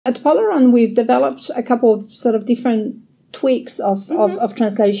At Polaron, we've developed a couple of sort of different tweaks of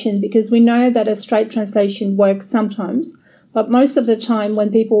translation, because we know that a straight translation works sometimes, but most of the time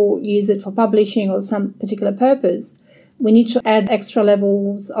when people use it for publishing or some particular purpose, we need to add extra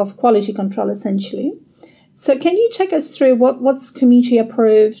levels of quality control, essentially. So can you take us through what's community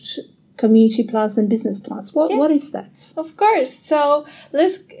approved, Community Plus and Business Plus? What is that? Of course. So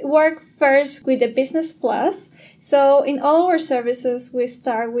let's work first with the Business Plus. So in all our services, we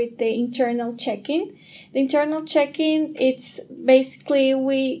start with the internal check-in. The internal check-in, it's basically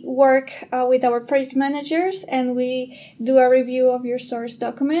we work with our project managers and we do a review of your source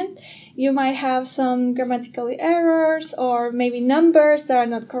document. You might have some grammatical errors or maybe numbers that are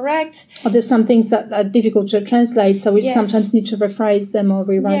not correct. Or there's some things that are difficult to translate, so we sometimes need to rephrase them or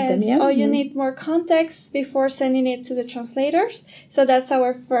rewrite them. Yeah? Or you need more context before sending it to the translators. So that's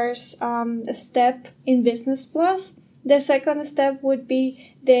our first step in Business Plus. The second step would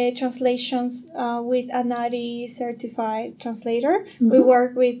be the translations with a NADI certified translator. We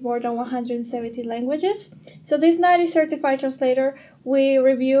work with more than 170 languages. So this NADI certified translator, we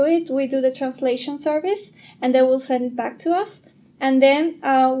review it, we do the translation service, and then we'll send it back to us. And then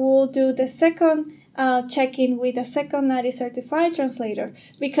we'll do the second check-in with a second NADI certified translator,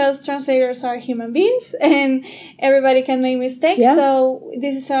 because translators are human beings and everybody can make mistakes. Yeah. So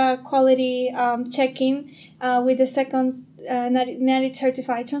this is a quality check-in with the second NADI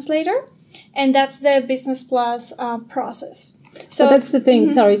certified translator, and that's the Business Plus process. So that's the thing.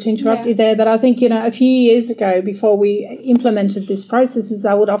 Sorry to interrupt you there, but I think, a few years ago, before we implemented these processes,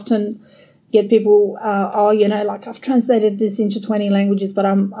 I would often get people, I've translated this into 20 languages, but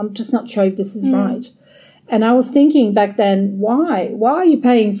I'm just not sure if this is right. And I was thinking back then, why are you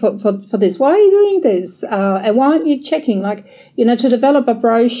paying for this? Why are you doing this? And why aren't you checking? To develop a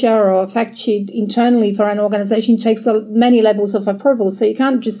brochure or a fact sheet internally for an organization takes many levels of approval. So you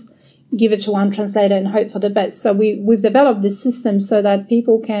can't just give it to one translator and hope for the best. So we've developed this system so that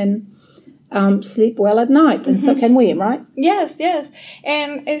people can sleep well at night, and so can we, right? Yes.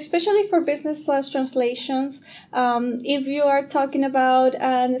 And especially for Business Plus translations, if you are talking about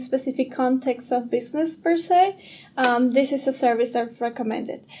a specific context of business per se, this is a service that's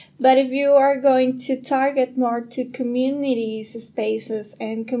recommended. But if you are going to target more to communities, spaces,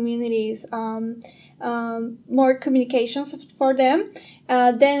 and communities, more communications for them,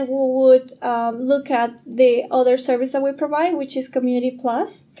 then we would look at the other service that we provide, which is Community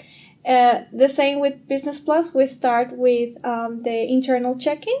Plus. The same with Business Plus. We start with the internal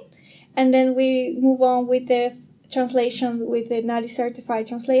check-in, and then we move on with the translation with the NADI certified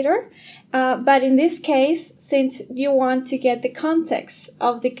translator. But in this case, since you want to get the context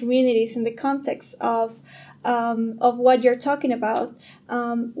of the communities and the context of what you're talking about,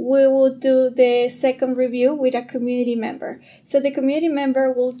 we will do the second review with a community member. So the community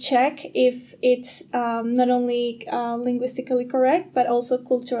member will check if it's not only linguistically correct, but also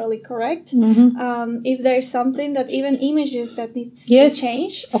culturally correct. If there's something that even images that needs to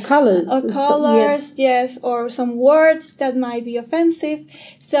change. Or colors. Or some words that might be offensive.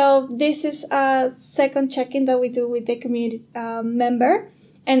 So this is a second check-in that we do with the community member.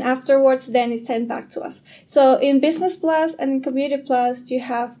 And afterwards, then it's sent back to us. So in Business Plus and in Community Plus, you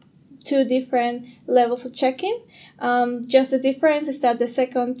have two different levels of check-in. Just the difference is that the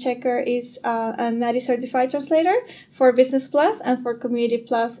second checker is a NADI certified translator for Business Plus, and for Community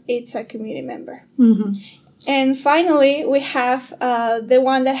Plus, it's a community member. And finally, we have the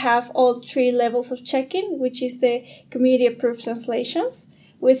one that have all three levels of check-in, which is the community approved translations.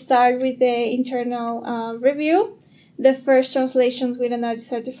 We start with the internal review. The first translation with a NADI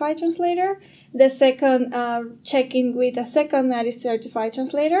certified translator, the second check-in with a second NADI certified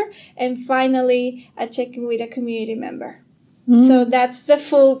translator, and finally a check-in with a community member. So that's the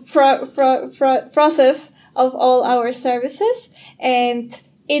full process of all our services, and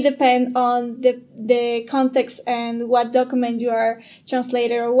it depends on the context and what document you are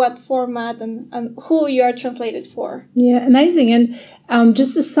translated, or what format, and who you are translated for. Yeah, amazing. And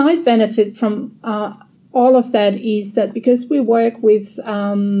just a side benefit from all of that is that because we work with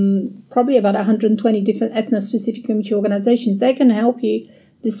probably about 120 different ethno-specific community organizations, they can help you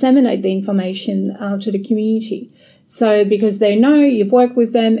disseminate the information to the community. So because they know you've worked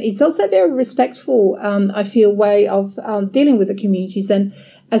with them, it's also a very respectful, I feel, way of dealing with the communities. And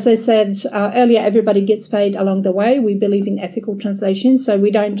as I said earlier, everybody gets paid along the way. We believe in ethical translation, so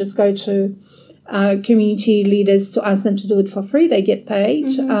we don't just go to community leaders to ask them to do it for free. They get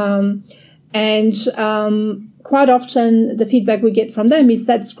paid. And quite often the feedback we get from them is,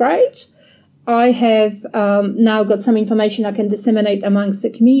 that's great. I have now got some information I can disseminate amongst the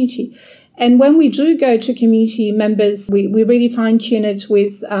community. And when we do go to community members, we really fine-tune it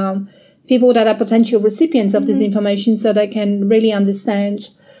with people that are potential recipients of this information so they can really understand,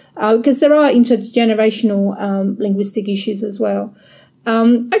 because there are intergenerational linguistic issues as well.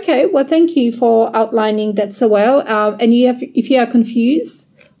 Okay, well, thank you for outlining that so well. And if you are confused,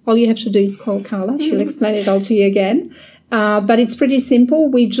 all you have to do is call Carla. She'll explain it all to you again. But it's pretty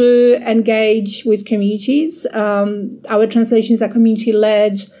simple. We do engage with communities. Our translations are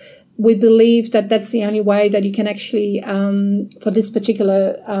community-led. We believe that that's the only way that you can actually, for this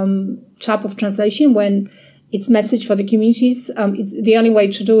particular type of translation, when it's message for the communities, the only way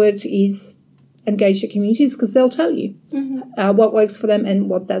to do it is engage the communities because they'll tell you what works for them and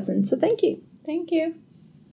what doesn't. So thank you. Thank you.